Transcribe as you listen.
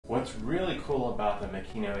What's really cool about the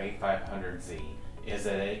Makino a500z is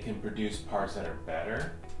that it can produce parts that are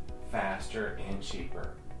better, faster, and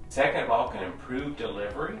cheaper. Second of all, can improve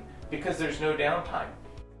delivery because there's no downtime.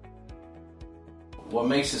 What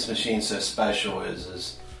makes this machine so special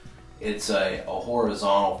is it's a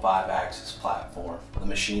horizontal 5-axis platform. The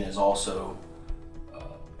machine is also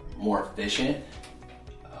more efficient.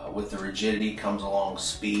 With the rigidity comes along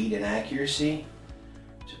speed and accuracy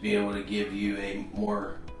to be able to give you a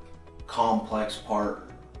more complex part.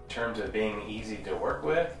 In terms of being easy to work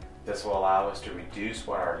with, this will allow us to reduce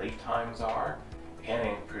what our lead times are and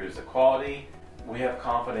improves the quality. We have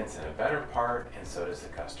confidence in a better part, and so does the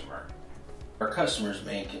customer. Our customer's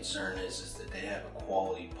main concern is that they have a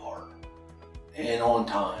quality part and on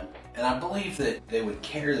time. And I believe that they would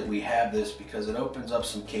care that we have this because it opens up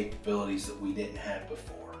some capabilities that we didn't have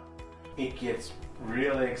before. It gets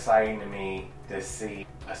really exciting to me to see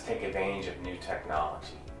us take advantage of new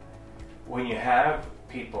technology. When you have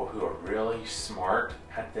people who are really smart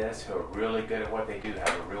at this, who are really good at what they do,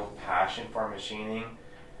 have a real passion for machining,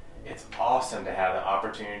 it's awesome to have the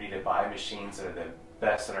opportunity to buy machines that are the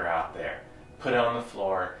best that are out there, put it on the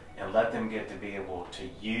floor, and let them get to be able to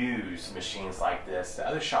use machines like this that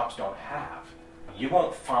other shops don't have. You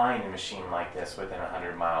won't find a machine like this within a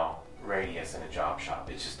 100-mile radius in a job shop.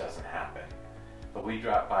 It just doesn't happen. But we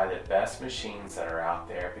drop by the best machines that are out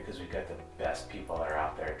there because we've got the best people that are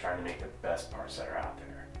out there trying to make the best parts that are out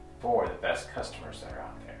there for the best customers that are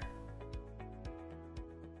out there.